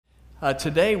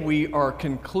Today we are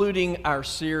concluding our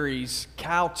series,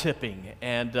 Cow Tipping,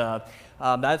 and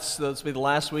that's be the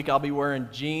last week I'll be wearing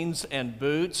jeans and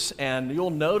boots, and you'll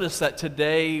notice that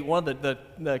today, one of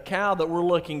the cow that we're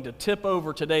looking to tip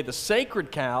over today, the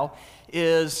sacred cow,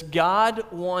 is God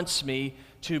wants me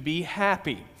to be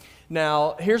happy.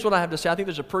 Now, here's what I have to say. I think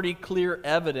there's a pretty clear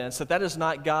evidence that that is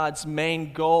not God's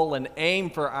main goal and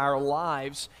aim for our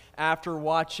lives after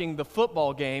watching the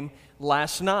football game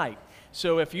last night.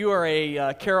 So if you are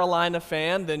a Carolina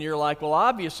fan, then you're like, well,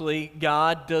 obviously,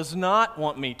 God does not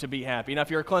want me to be happy. Now, if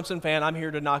you're a Clemson fan, I'm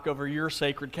here to knock over your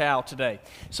sacred cow today.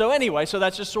 So anyway, so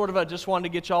that's just sort of just wanted to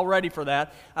get y'all ready for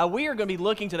that. We are going to be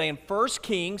looking today in 1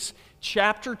 Kings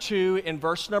chapter 2 in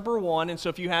verse number 1. And so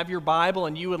if you have your Bible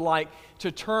and you would like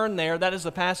to turn there, that is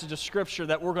the passage of Scripture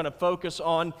that we're going to focus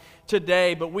on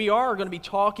today. But we are going to be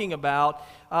talking about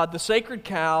the sacred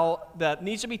cow that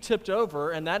needs to be tipped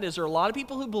over, and that is there are a lot of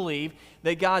people who believe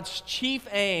that God's chief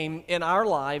aim in our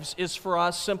lives is for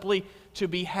us simply to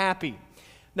be happy.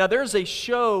 Now, there's a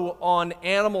show on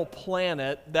Animal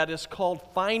Planet that is called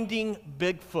Finding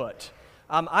Bigfoot.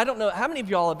 I don't know, how many of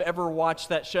y'all have ever watched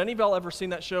that show? Any of y'all ever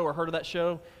seen that show or heard of that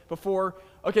show before?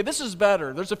 Okay, this is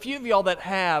better. There's a few of y'all that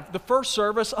have. The first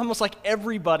service, almost like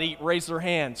everybody raised their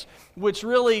hands, which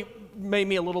really made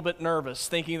me a little bit nervous,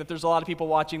 thinking that there's a lot of people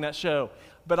watching that show.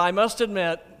 But I must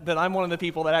admit that I'm one of the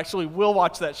people that actually will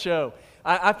watch that show.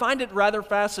 I find it rather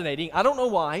fascinating. I don't know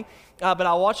why, but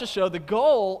I'll watch the show. The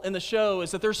goal in the show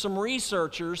is that there's some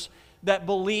researchers that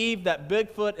believe that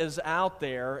Bigfoot is out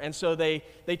there, and so they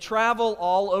travel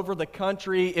all over the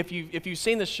country. If you've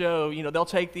seen the show, you know, they'll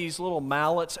take these little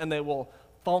mallets and they will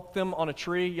thonk them on a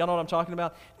tree. Y'all know what I'm talking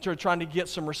about? Trying to get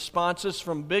some responses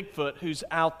from Bigfoot who's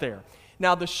out there.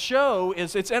 Now, the show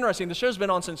it's interesting. The show's been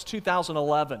on since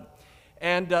 2011.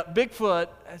 And Bigfoot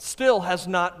still has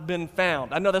not been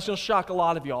found. I know that's going to shock a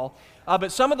lot of y'all.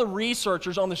 But some of the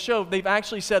researchers on the show, they've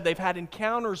actually said they've had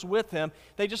encounters with him.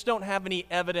 They just don't have any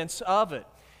evidence of it.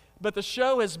 But the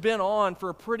show has been on for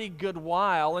a pretty good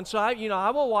while. And so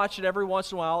I will watch it every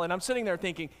once in a while. And I'm sitting there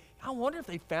thinking, I wonder if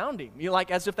they found him. You know,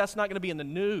 like as if that's not going to be in the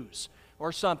news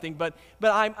or something. But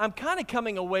I'm kind of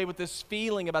coming away with this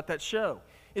feeling about that show,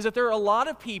 is that there are a lot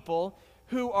of people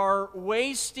who are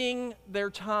wasting their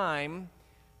time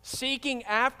seeking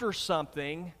after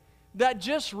something that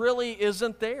just really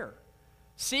isn't there.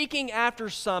 Seeking after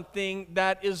something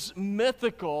that is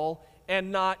mythical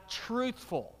and not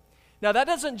truthful. Now, that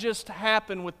doesn't just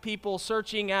happen with people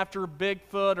searching after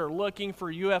Bigfoot or looking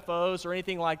for UFOs or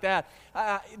anything like that.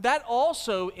 That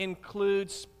also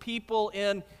includes people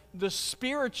in the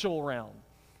spiritual realm.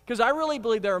 Because I really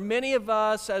believe there are many of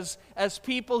us as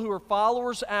people who are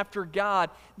followers after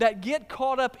God that get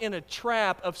caught up in a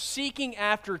trap of seeking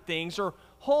after things or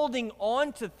holding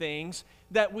on to things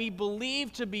that we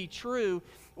believe to be true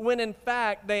when in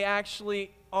fact they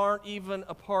actually aren't even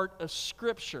a part of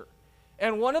Scripture.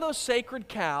 And one of those sacred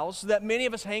cows that many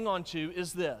of us hang on to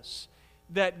is this,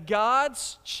 that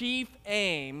God's chief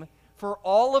aim for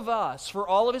all of us, for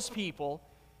all of His people,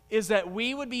 is that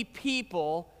we would be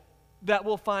people that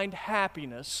will find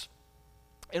happiness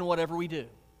in whatever we do.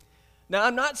 Now,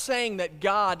 I'm not saying that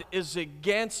God is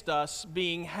against us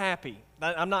being happy.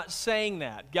 I'm not saying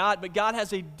that. But God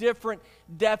has a different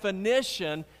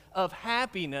definition of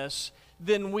happiness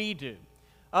than we do.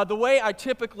 The way I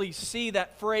typically see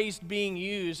that phrase being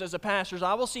used as a pastor is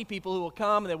I will see people who will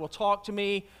come and they will talk to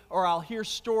me, or I'll hear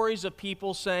stories of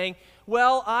people saying,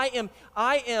 well, I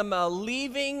am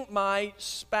leaving my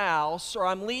spouse, or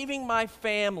I'm leaving my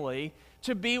family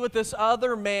to be with this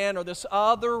other man or this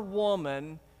other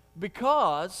woman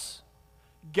because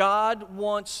God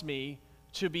wants me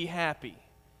to be happy.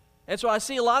 And so I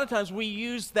see a lot of times we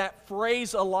use that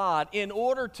phrase a lot in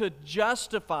order to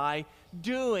justify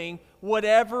doing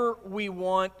whatever we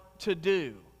want to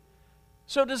do.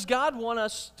 So does God want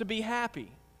us to be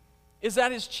happy? Is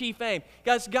that His chief aim?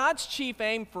 Guys, God's chief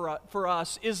aim for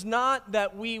us is not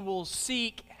that we will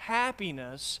seek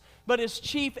happiness, but His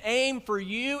chief aim for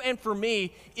you and for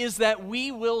me is that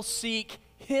we will seek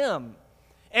Him.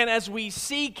 And as we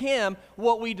seek Him,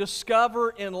 what we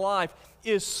discover in life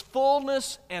is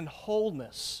fullness and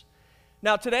wholeness.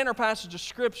 Now, today in our passage of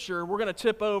Scripture, we're going to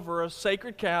tip over a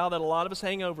sacred cow that a lot of us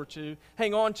hang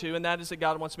on to, and that is that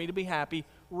God wants me to be happy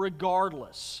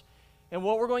regardless. And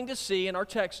what we're going to see in our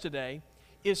text today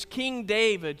is King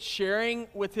David sharing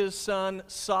with his son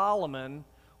Solomon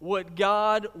what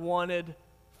God wanted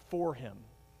for him.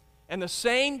 And the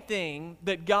same thing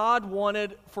that God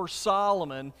wanted for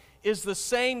Solomon is the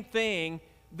same thing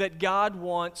that God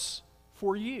wants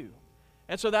for you.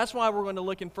 And so that's why we're going to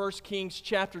look in 1 Kings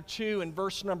chapter 2 and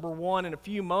verse number 1 in a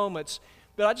few moments.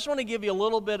 but I just want to give you a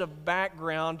little bit of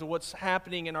background to what's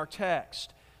happening in our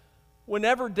text.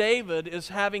 Whenever David is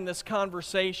having this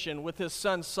conversation with his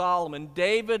son Solomon,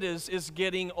 David is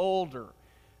getting older.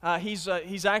 He's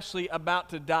actually about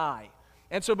to die.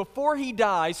 And so before he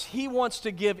dies, he wants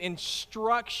to give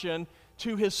instruction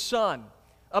to his son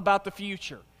about the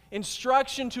future.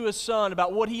 Instruction to his son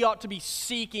about what he ought to be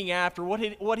seeking after, what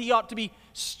he ought to be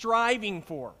striving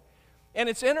for. And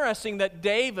it's interesting that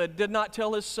David did not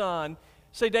tell his son,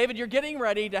 say, David, you're getting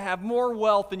ready to have more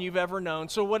wealth than you've ever known,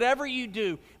 so whatever you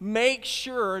do, make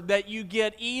sure that you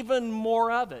get even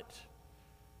more of it.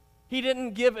 He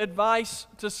didn't give advice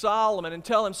to Solomon and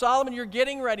tell him, Solomon, you're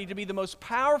getting ready to be the most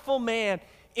powerful man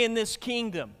in this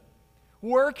kingdom.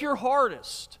 Work your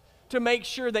hardest to make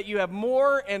sure that you have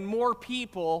more and more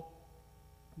people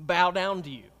bow down to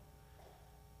you.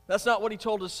 That's not what he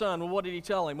told his son. Well, what did he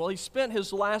tell him? Well, he spent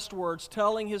his last words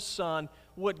telling his son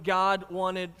what God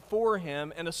wanted for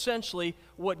him and essentially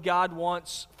what God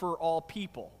wants for all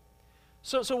people.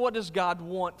 So what does God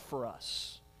want for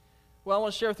us? Well, I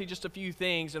want to share with you just a few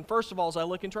things. And first of all, as I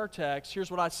look into our text, here's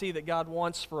what I see that God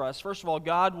wants for us. First of all,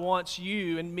 God wants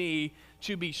you and me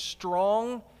to be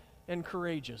strong and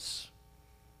courageous.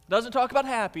 It doesn't talk about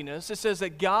happiness. It says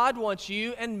that God wants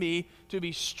you and me to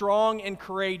be strong and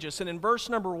courageous. And in verse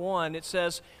number 1, it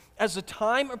says, as the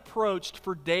time approached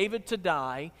for David to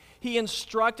die, he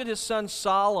instructed his son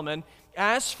Solomon,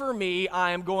 as for me,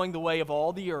 I am going the way of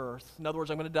all the earth. In other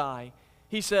words, I'm going to die.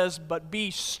 He says, but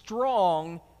be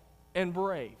strong and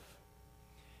brave.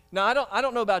 Now, I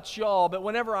don't know about y'all, but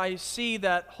whenever I see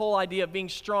that whole idea of being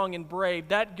strong and brave,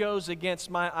 that goes against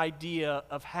my idea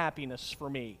of happiness for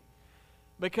me.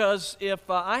 Because if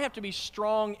I have to be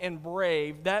strong and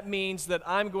brave, that means that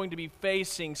I'm going to be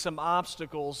facing some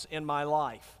obstacles in my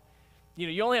life. You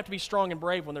know, you only have to be strong and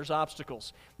brave when there's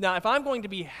obstacles. Now, if I'm going to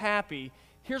be happy,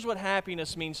 here's what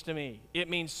happiness means to me. It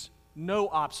means no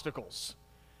obstacles.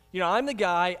 You know, I'm the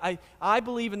guy, I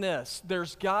believe in this.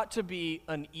 There's got to be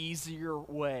an easier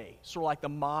way, sort of like the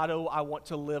motto I want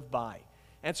to live by.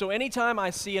 And so anytime I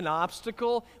see an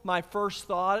obstacle, my first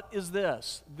thought is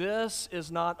this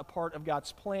is not a part of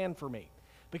God's plan for me.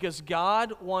 Because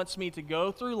God wants me to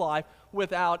go through life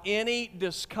without any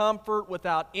discomfort,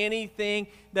 without anything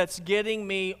that's getting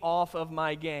me off of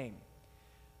my game.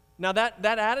 Now that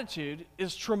attitude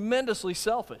is tremendously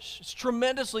selfish. It's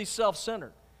tremendously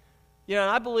self-centered. You know,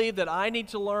 and I believe that I need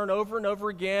to learn over and over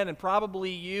again, and probably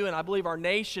you, and I believe our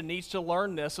nation needs to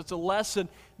learn this. It's a lesson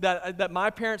that my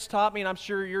parents taught me, and I'm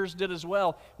sure yours did as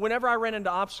well. Whenever I ran into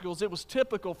obstacles, it was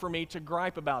typical for me to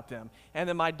gripe about them. And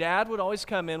then my dad would always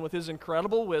come in with his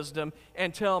incredible wisdom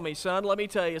and tell me, son, let me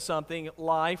tell you something,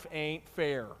 life ain't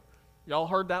fair. Y'all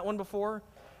heard that one before?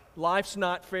 Life's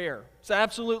not fair. It's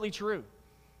absolutely true.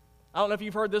 I don't know if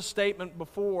you've heard this statement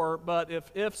before, but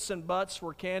if ifs and buts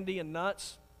were candy and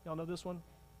nuts, y'all know this one?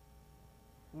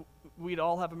 We'd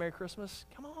all have a Merry Christmas?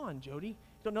 Come on, Jody. You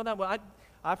don't know that? Well,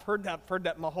 I've heard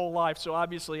that my whole life, so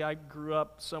obviously I grew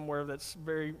up somewhere that's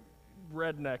very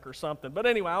redneck or something. But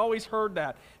anyway, I always heard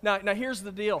that. Now here's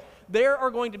the deal. There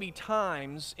are going to be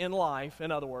times in life,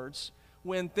 in other words,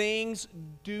 when things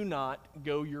do not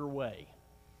go your way.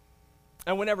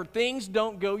 And whenever things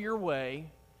don't go your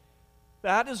way,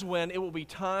 that is when it will be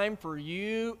time for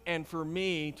you and for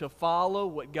me to follow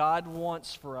what God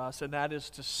wants for us, and that is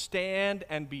to stand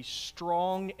and be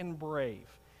strong and brave.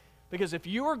 Because if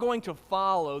you are going to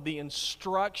follow the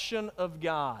instruction of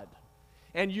God,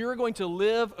 and you're going to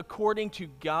live according to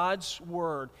God's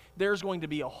word, there's going to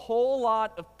be a whole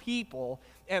lot of people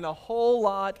and a whole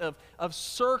lot of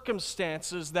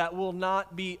circumstances that will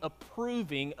not be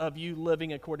approving of you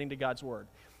living according to God's word.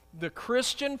 The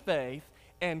Christian faith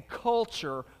and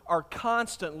culture are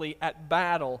constantly at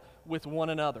battle with one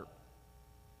another.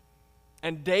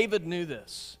 And David knew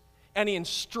this. And he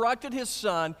instructed his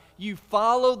son, you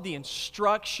followed the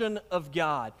instruction of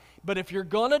God. But if you're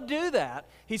going to do that,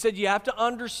 he said you have to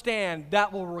understand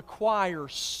that will require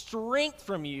strength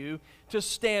from you to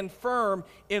stand firm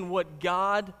in what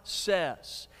God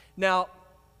says. Now,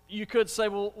 you could say,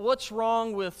 well, what's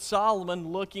wrong with Solomon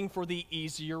looking for the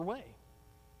easier way?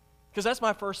 Because that's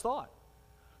my first thought.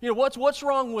 You know, what's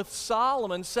wrong with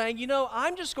Solomon saying, you know,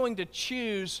 I'm just going to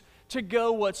choose to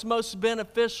go what's most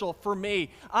beneficial for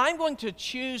me. I'm going to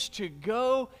choose to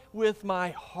go with my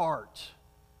heart.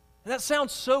 And that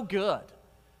sounds so good.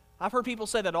 I've heard people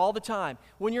say that all the time.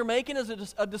 When you're making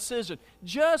a decision,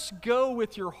 just go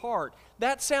with your heart.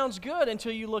 That sounds good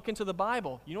until you look into the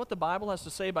Bible. You know what the Bible has to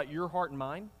say about your heart and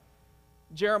mind?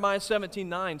 Jeremiah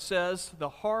 17:9 says, the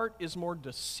heart is more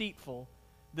deceitful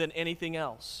than anything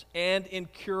else, and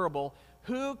incurable.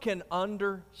 Who can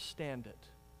understand it?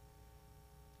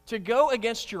 To go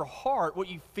against your heart, what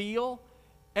you feel,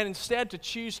 and instead to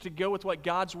choose to go with what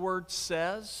God's Word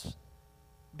says,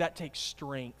 that takes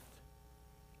strength.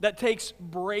 That takes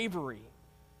bravery.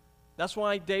 That's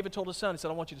why David told his son, he said,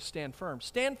 I want you to stand firm.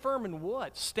 Stand firm in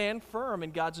what? Stand firm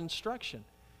in God's instruction.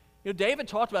 David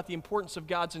talked about the importance of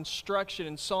God's instruction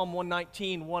in Psalm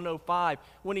 119, 105,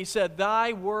 when he said,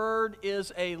 Thy word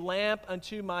is a lamp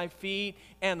unto my feet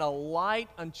and a light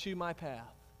unto my path.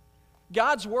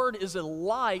 God's word is a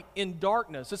light in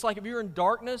darkness. It's like if you're in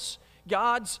darkness,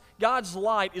 God's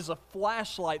light is a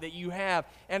flashlight that you have.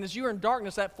 And as you're in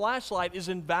darkness, that flashlight is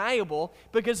invaluable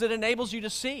because it enables you to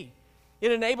see.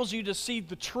 It enables you to see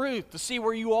the truth, to see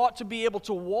where you ought to be able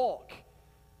to walk.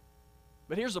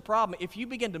 But here's the problem. If you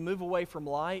begin to move away from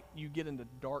light, you get into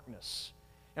darkness.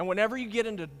 And whenever you get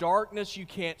into darkness, you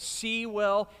can't see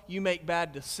well, you make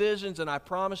bad decisions, and I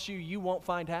promise you, you won't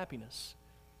find happiness.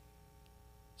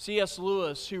 C.S.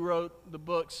 Lewis, who wrote the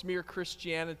books Mere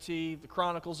Christianity, The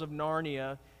Chronicles of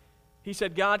Narnia, he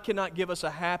said, God cannot give us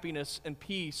a happiness and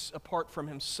peace apart from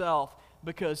himself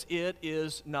because it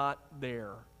is not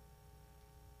there.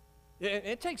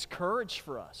 It takes courage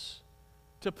for us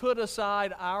to put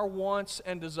aside our wants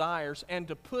and desires and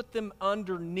to put them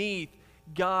underneath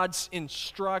God's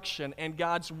instruction and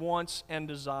God's wants and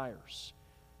desires.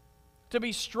 To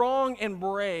be strong and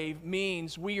brave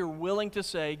means we are willing to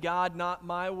say, God, not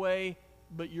my way,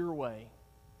 but your way.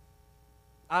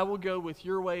 I will go with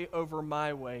your way over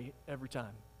my way every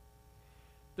time.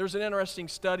 There's an interesting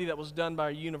study that was done by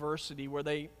a university where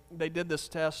they did this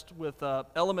test with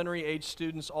elementary age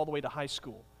students all the way to high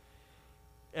school.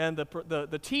 And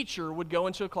the teacher would go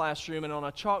into a classroom, and on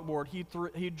a chalkboard,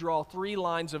 he'd draw 3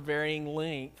 lines of varying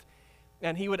length.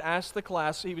 And he would ask the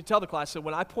class, he would tell the class, that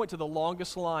when I point to the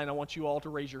longest line, I want you all to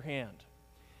raise your hand.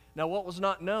 Now, what was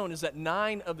not known is that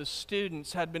 9 of the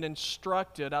students had been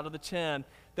instructed out of the 10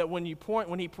 that when he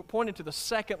pointed to the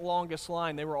second longest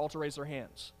line, they were all to raise their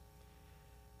hands.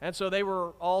 And so they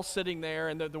were all sitting there,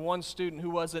 and the one student who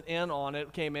wasn't in on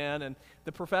it came in, and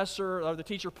the professor or the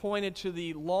teacher pointed to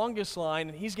the longest line,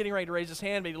 and he's getting ready to raise his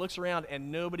hand, but he looks around,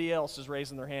 and nobody else is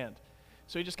raising their hand.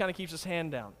 So he just kind of keeps his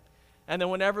hand down. And then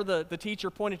whenever the teacher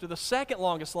pointed to the second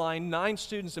longest line, 9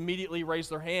 students immediately raised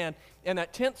their hand, and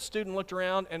that 10th student looked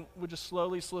around and would just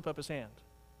slowly slip up his hand.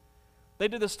 They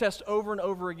did this test over and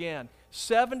over again.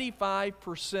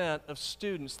 75% of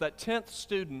students, that 10th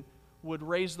student, would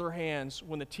raise their hands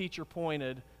when the teacher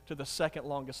pointed to the second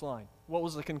longest line. What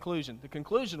was the conclusion? The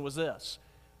conclusion was this: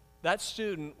 that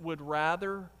student would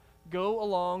rather go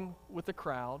along with the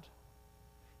crowd,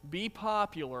 be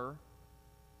popular,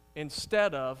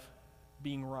 instead of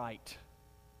being right.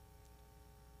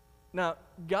 Now,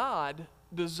 God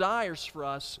desires for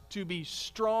us to be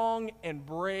strong and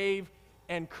brave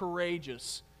and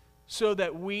courageous so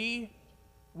that we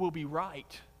will be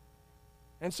right.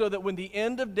 And so that when the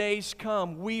end of days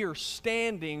come, we are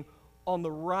standing on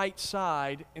the right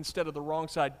side instead of the wrong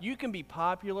side. You can be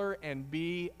popular and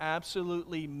be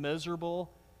absolutely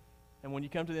miserable. And when you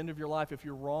come to the end of your life, if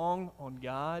you're wrong on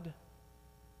God,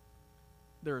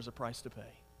 there is a price to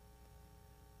pay.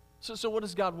 So what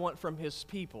does God want from his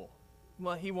people?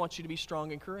 Well, he wants you to be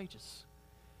strong and courageous.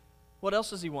 What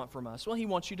else does he want from us? Well, he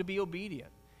wants you to be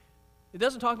obedient. It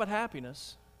doesn't talk about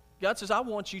happiness. God says, I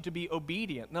want you to be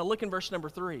obedient. Now look in verse number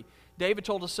 3. David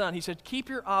told his son, he said, keep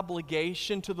your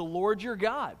obligation to the Lord your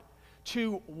God,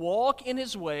 to walk in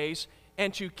his ways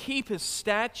and to keep his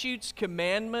statutes,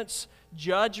 commandments,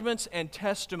 judgments, and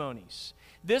testimonies.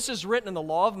 This is written in the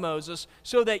law of Moses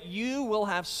so that you will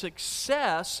have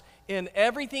success in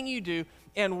everything you do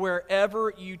and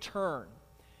wherever you turn.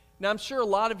 Now I'm sure a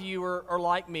lot of you are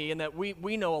like me in that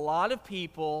we know a lot of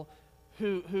people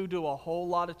who do a whole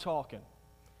lot of talking.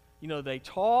 You know, they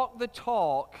talk the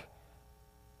talk,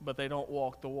 but they don't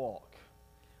walk the walk.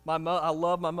 I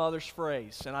love my mother's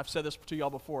phrase, and I've said this to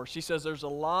y'all before. She says there's a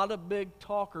lot of big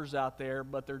talkers out there,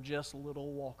 but they're just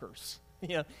little walkers.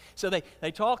 So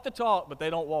they talk the talk, but they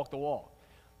don't walk the walk.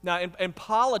 Now, in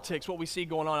politics, what we see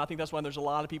going on, I think that's why there's a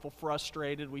lot of people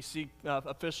frustrated. We see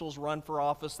officials run for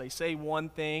office. They say one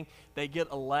thing, they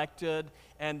get elected,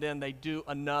 and then they do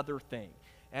another thing.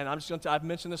 And I'm just going to I've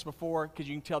mentioned this before because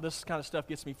you can tell this kind of stuff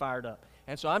gets me fired up.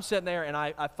 And so I'm sitting there and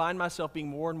I find myself being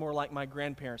more and more like my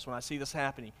grandparents when I see this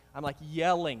happening. I'm like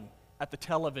yelling at the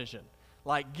television.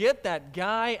 Like, get that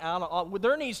guy out of,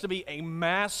 there needs to be a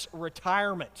mass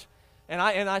retirement. And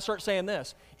I start saying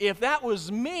this: if that was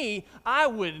me, I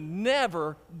would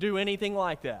never do anything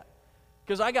like that.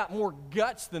 Because I got more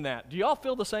guts than that. Do y'all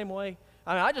feel the same way?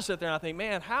 I mean, I just sit there and I think,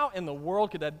 man, how in the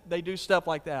world could they do stuff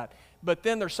like that? But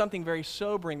then there's something very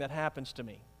sobering that happens to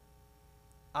me.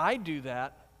 I do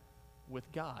that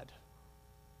with God.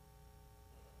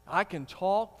 I can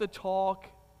talk the talk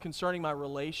concerning my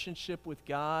relationship with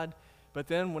God, but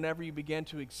then whenever you begin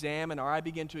to examine, or I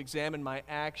begin to examine my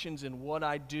actions in what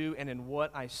I do and in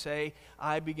what I say,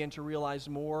 I begin to realize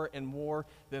more and more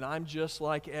that I'm just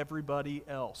like everybody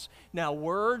else. Now,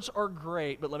 words are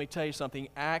great, but let me tell you something.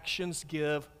 Actions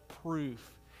give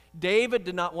proof. David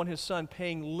did not want his son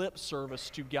paying lip service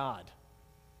to God.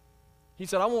 He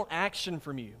said, I want action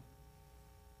from you.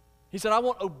 He said, I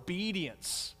want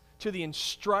obedience to the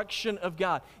instruction of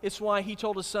God. It's why he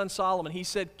told his son Solomon, he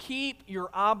said, keep your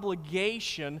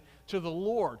obligation to the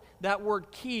Lord. That word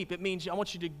keep, it means I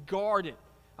want you to guard it.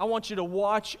 I want you to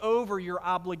watch over your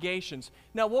obligations.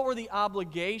 Now, what were the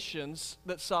obligations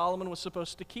that Solomon was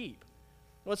supposed to keep?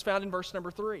 Well, it's found in verse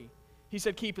number 3. He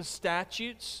said, keep his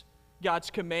statutes, God's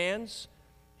commands,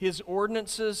 his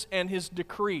ordinances, and his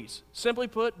decrees. Simply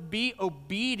put, be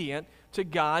obedient to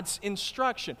God's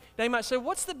instruction. Now you might say,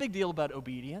 what's the big deal about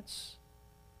obedience?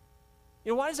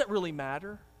 Why does that really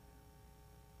matter?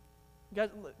 Guys,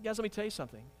 let me tell you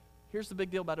something. Here's the big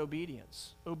deal about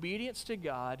obedience. Obedience to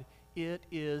God, it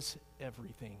is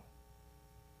everything.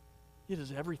 It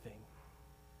is everything.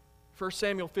 1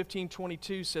 Samuel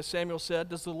 15:22 says, Samuel said,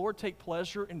 does the Lord take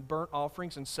pleasure in burnt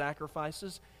offerings and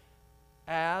sacrifices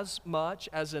as much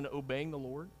as in obeying the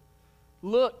Lord?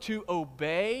 Look, to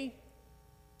obey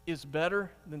is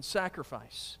better than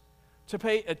sacrifice. To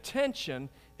pay attention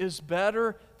is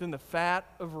better than the fat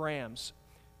of rams.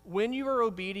 When you are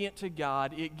obedient to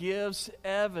God, it gives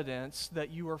evidence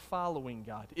that you are following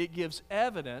God. It gives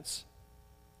evidence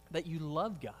that you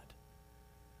love God.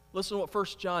 Listen to what 1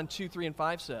 John 2, 3, and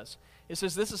 5 says. It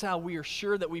says, this is how we are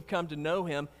sure that we've come to know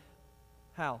Him.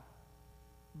 How?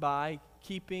 By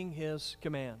keeping His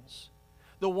commands.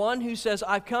 The one who says,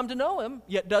 I've come to know Him,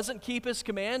 yet doesn't keep His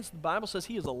commands, the Bible says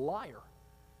he is a liar,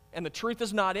 and the truth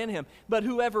is not in him. But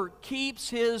whoever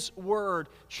keeps His word,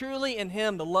 truly in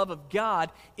him the love of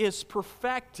God is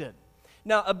perfected.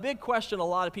 Now, a big question a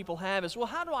lot of people have is, well,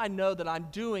 how do I know that I'm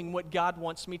doing what God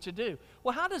wants me to do?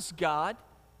 Well, how does God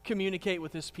communicate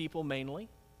with His people mainly?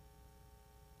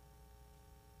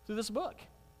 Through this book.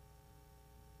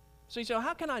 So you say, well,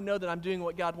 how can I know that I'm doing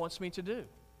what God wants me to do?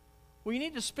 Well, you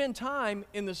need to spend time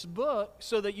in this book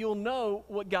so that you'll know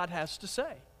what God has to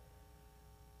say.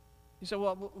 You say,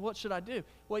 well, what should I do?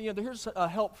 Well, here's a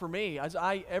help for me.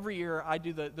 Every year I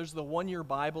do there's the one-year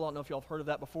Bible. I don't know if y'all have heard of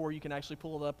that before. You can actually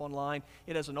pull it up online.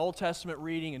 It has an Old Testament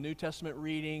reading, a New Testament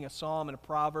reading, a psalm, and a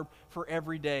proverb for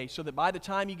every day, so that by the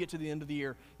time you get to the end of the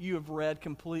year, you have read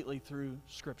completely through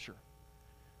Scripture.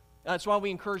 That's why we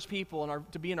encourage people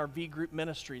to be in our V-group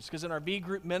ministries, because in our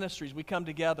V-group ministries, we come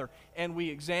together and we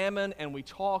examine and we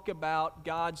talk about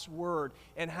God's Word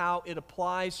and how it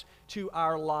applies to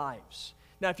our lives.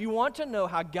 Now, if you want to know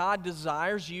how God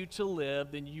desires you to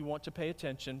live, then you want to pay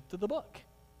attention to the book.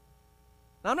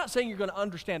 Now, I'm not saying you're going to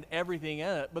understand everything in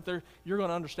it, but you're going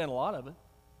to understand a lot of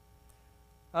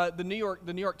it. The New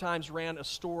York Times ran a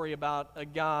story about a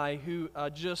guy who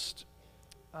just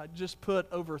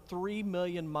put over 3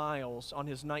 million miles on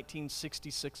his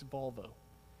 1966 Volvo.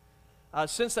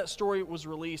 Since that story was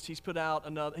released, he's put on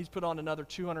another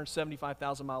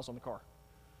 275,000 miles on the car.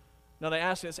 Now they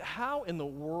asked him, how in the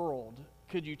world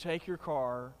could you take your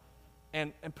car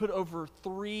and put over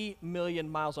 3 million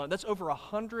miles on it? That's over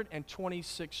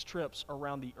 126 trips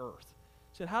around the earth.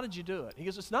 He said, how did you do it? He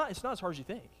goes, it's not as hard as you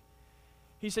think.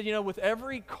 He said, with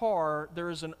every car, there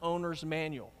is an owner's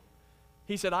manual.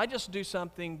 He said, I just do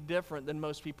something different than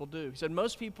most people do. He said,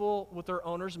 most people with their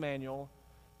owner's manual,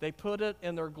 they put it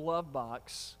in their glove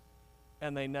box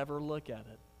and they never look at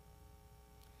it.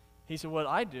 He said, what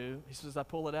I do, he says, I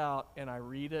pull it out and I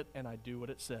read it and I do what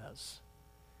it says.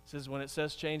 He says, when it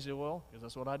says change the oil, because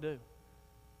that's what I do.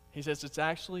 He says, it's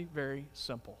actually very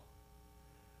simple.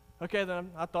 Okay,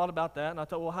 then I thought about that and I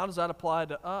thought, well, how does that apply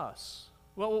to us?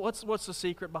 Well, what's the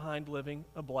secret behind living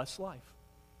a blessed life?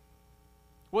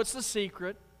 What's the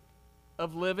secret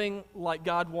of living like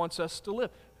God wants us to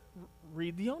live?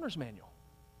 Read the owner's manual.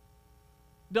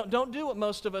 Don't do what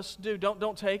most of us do.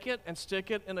 Don't take it and stick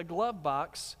it in a glove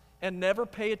box and never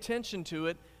pay attention to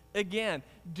it again.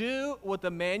 Do what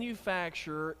the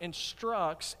manufacturer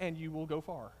instructs and you will go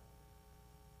far.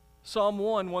 Psalm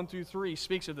 1 through 3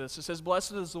 speaks of this. It says,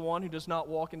 blessed is the one who does not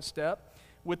walk in step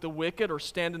with the wicked, or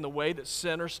stand in the way that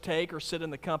sinners take, or sit in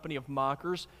the company of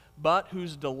mockers, but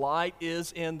whose delight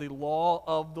is in the law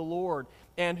of the Lord,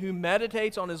 and who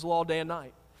meditates on His law day and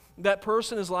night. That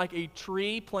person is like a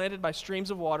tree planted by streams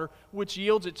of water, which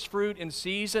yields its fruit in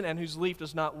season, and whose leaf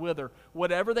does not wither.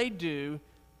 Whatever they do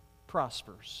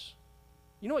prospers.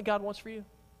 You know what God wants for you?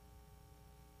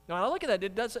 Now, when I look at that,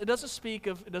 it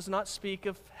does not speak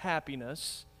of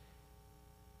happiness.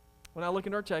 When I look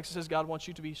into our text, it says God wants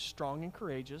you to be strong and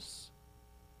courageous.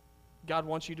 God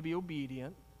wants you to be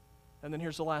obedient. And then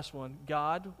here's the last one.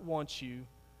 God wants you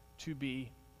to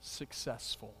be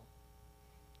successful.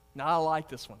 Now, I like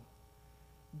this one.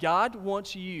 God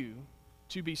wants you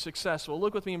to be successful.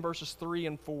 Look with me in verses 3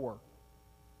 and 4.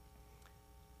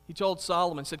 He told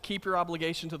Solomon, said, keep your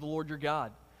obligation to the Lord your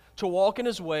God, to walk in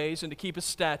his ways and to keep his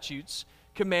statutes,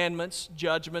 commandments,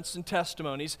 judgments, and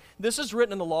testimonies. This is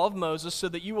written in the law of Moses so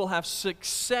that you will have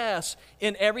success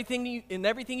in everything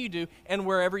you do and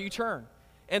wherever you turn.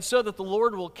 And so that the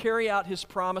Lord will carry out his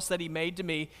promise that he made to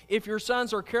me. If your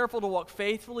sons are careful to walk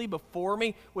faithfully before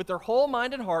me with their whole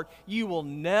mind and heart, you will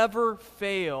never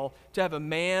fail to have a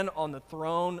man on the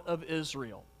throne of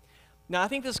Israel. Now, I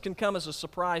think this can come as a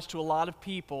surprise to a lot of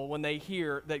people when they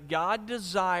hear that God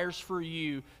desires for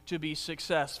you to be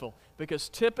successful. Because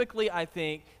typically, I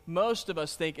think, most of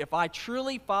us think, if I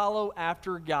truly follow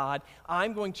after God,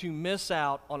 I'm going to miss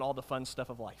out on all the fun stuff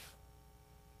of life.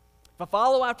 If I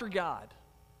follow after God,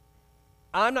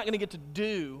 I'm not going to get to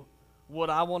do what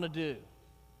I want to do.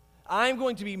 I'm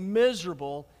going to be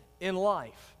miserable in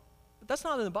life. But that's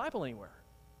not in the Bible anywhere.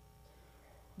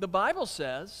 The Bible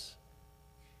says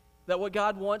that what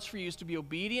God wants for you is to be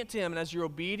obedient to him, and as you're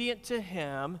obedient to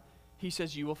him, he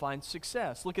says you will find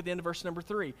success. Look at the end of verse number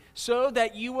 3. So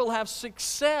that you will have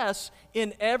success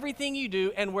in everything you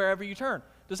do and wherever you turn.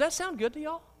 Does that sound good to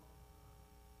y'all?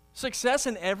 Success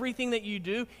in everything that you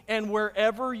do and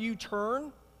wherever you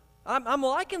turn? I'm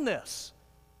liking this.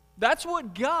 That's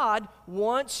what God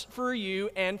wants for you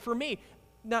and for me.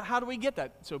 Now, how do we get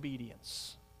that? It's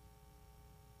obedience.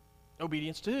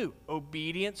 Obedience to who?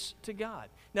 Obedience to God.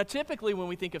 Now, typically when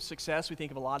we think of success, we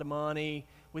think of a lot of money,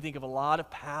 we think of a lot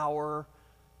of power.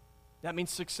 That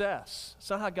means success. It's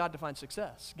not how God defines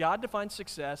success. God defines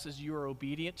success as you are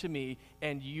obedient to me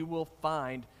and you will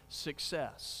find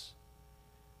success.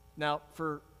 Now,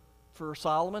 for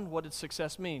Solomon, what did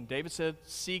success mean? David said,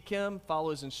 seek him, follow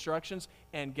his instructions,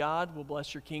 and God will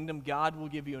bless your kingdom. God will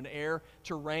give you an heir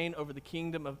to reign over the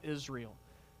kingdom of Israel.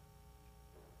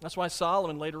 That's why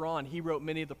Solomon, later on, he wrote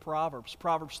many of the Proverbs.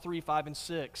 Proverbs 3, 5, and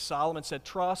 6. Solomon said,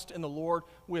 trust in the Lord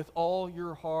with all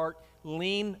your heart.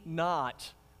 Lean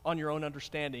not on your own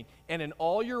understanding. And in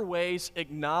all your ways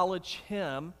acknowledge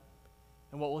him.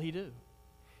 And what will he do?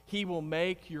 He will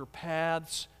make your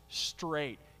paths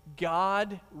straight.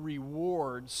 God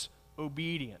rewards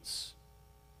obedience.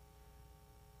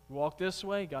 You walk this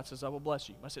way, God says, I will bless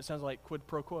you. It sounds like quid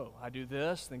pro quo. I do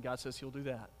this, then God says he'll do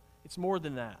that. It's more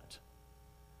than that.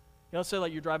 You know, let's say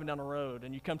like you're driving down a road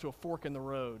and you come to a fork in the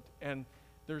road and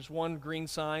there's one green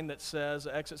sign that says,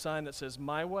 exit sign that says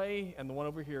my way, and the one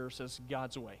over here says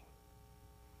God's way.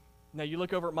 Now you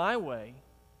look over at my way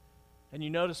and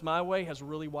you notice my way has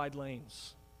really wide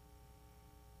lanes.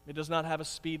 It does not have a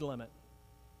speed limit.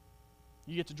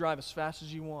 You get to drive as fast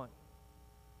as you want.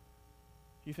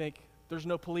 You think, there's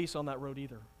no police on that road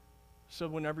either. So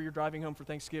whenever you're driving home for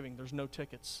Thanksgiving, there's no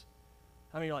tickets.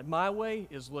 I mean, you're like, my way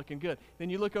is looking good.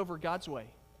 Then you look over God's way.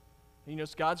 And you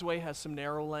notice God's way has some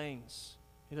narrow lanes.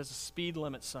 It has a speed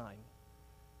limit sign.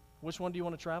 Which one do you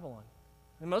want to travel on?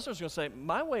 And most of us are going to say,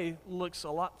 my way looks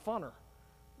a lot funner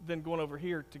than going over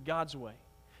here to God's way.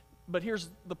 But here's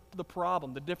the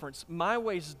problem, the difference. My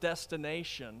way's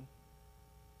destination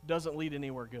doesn't lead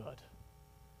anywhere good.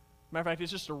 Matter of fact,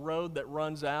 it's just a road that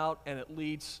runs out and it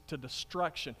leads to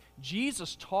destruction.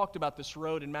 Jesus talked about this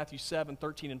road in Matthew 7,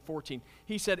 13, and 14.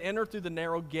 He said, enter through the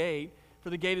narrow gate, for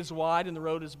the gate is wide and the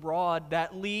road is broad.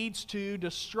 That leads to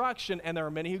destruction, and there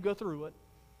are many who go through it.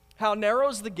 How narrow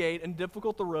is the gate and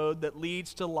difficult the road that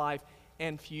leads to life,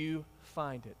 and few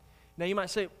find it. Now you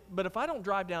might say, but if I don't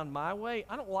drive down my way,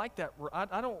 I don't like that.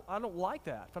 I don't like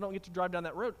that. If I don't get to drive down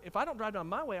that road, if I don't drive down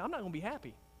my way, I'm not going to be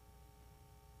happy.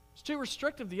 It's too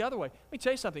restrictive the other way. Let me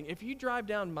tell you something. If you drive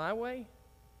down my way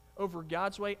over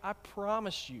God's way, I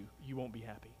promise you, you won't be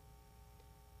happy.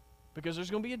 Because there's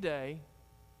going to be a day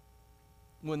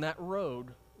when that road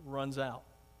runs out.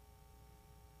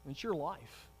 And it's your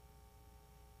life.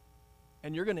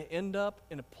 And you're going to end up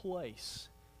in a place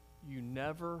you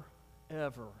never,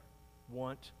 ever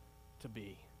want to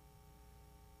be.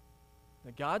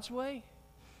 Now, God's way,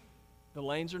 the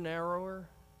lanes are narrower.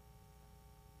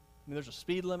 I mean, there's a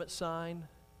speed limit sign.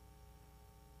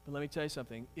 But let me tell you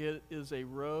something. It is a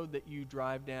road that you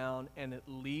drive down, and it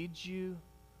leads you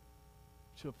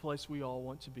to a place we all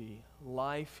want to be,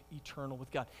 life eternal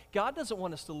with God. God doesn't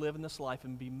want us to live in this life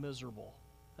and be miserable.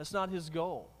 That's not his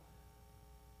goal.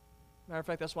 Matter of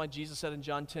fact, that's why Jesus said in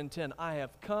John 10:10, I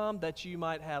have come that you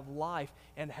might have life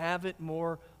and have it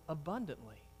more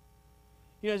abundantly.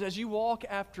 As you walk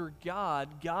after God,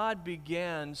 God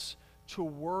begins to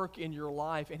work in your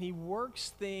life, and He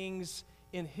works things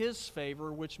in His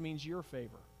favor, which means your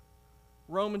favor.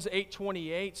 Romans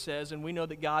 8:28 says, and we know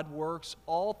that God works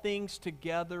all things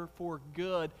together for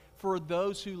good for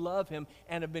those who love Him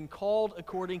and have been called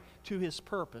according to His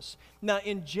purpose. Now,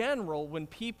 in general, when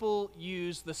people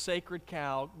use the sacred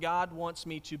cow, God wants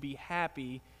me to be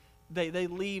happy, they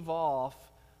leave off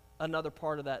another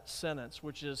part of that sentence,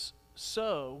 which is,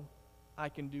 so I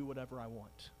can do whatever I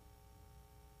want.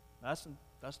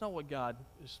 That's not what God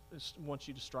wants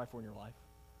you to strive for in your life.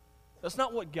 That's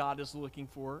not what God is looking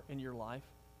for in your life.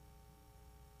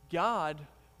 God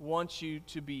wants you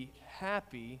to be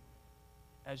happy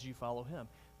as you follow Him.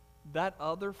 That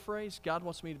other phrase, God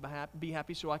wants me to be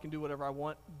happy so I can do whatever I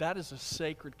want, that is a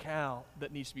sacred cow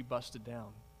that needs to be busted down.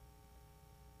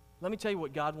 Let me tell you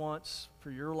what God wants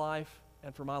for your life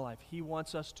and for my life. He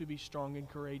wants us to be strong and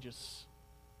courageous.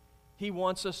 He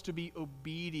wants us to be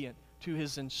obedient to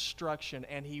His instruction,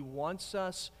 and He wants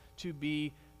us to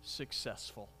be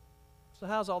successful. So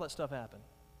how does all that stuff happen?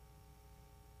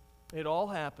 It all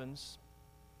happens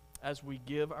as we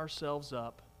give ourselves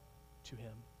up to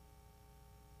Him.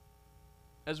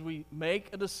 As we make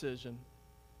a decision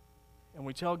and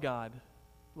we tell God,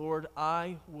 Lord,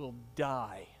 I will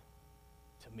die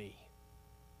to me.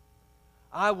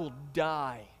 I will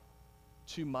die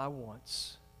to my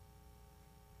wants,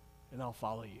 and I'll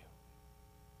follow you.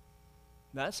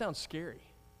 Now, that sounds scary.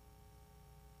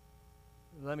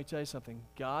 Let me tell you something.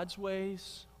 God's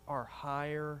ways are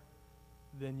higher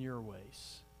than your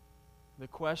ways. The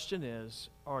question is,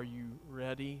 are you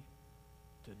ready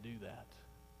to do that?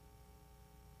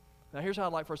 Now, here's how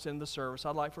I'd like for us to end the service.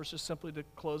 I'd like for us just simply to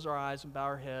close our eyes and bow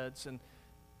our heads, and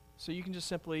so you can just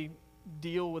simply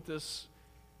deal with this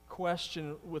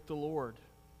question with the Lord.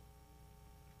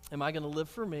 Am I going to live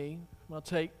for me? Am I going to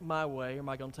take my way, or am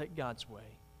I going to take God's way?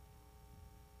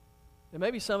 And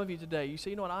maybe some of you today, you say,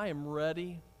 you know what, I am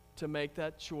ready to make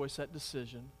that choice, that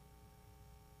decision,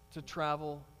 to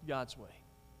travel God's way.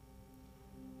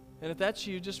 And if that's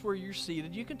you, just where you're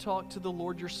seated, you can talk to the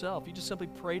Lord yourself. You just simply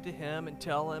pray to Him and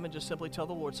tell Him, and just simply tell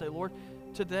the Lord, say, Lord,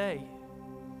 today,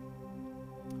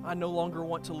 I no longer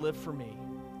want to live for me.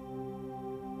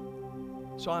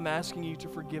 So I'm asking you to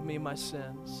forgive me my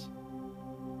sins.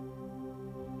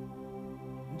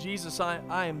 Jesus,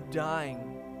 I am dying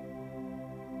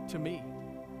to me.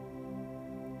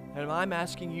 And I'm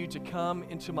asking you to come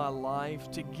into my life,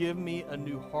 to give me a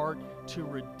new heart, to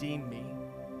redeem me.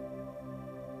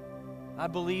 I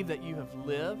believe that you have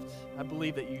lived. I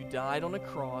believe that you died on a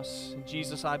cross. And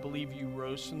Jesus, I believe you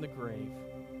rose from the grave.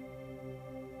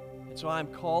 And so I'm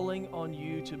calling on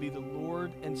you to be the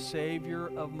Lord and Savior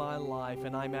of my life.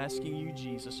 And I'm asking you,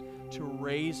 Jesus, to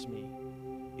raise me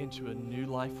into a new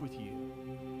life with you.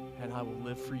 And I will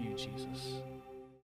live for you, Jesus.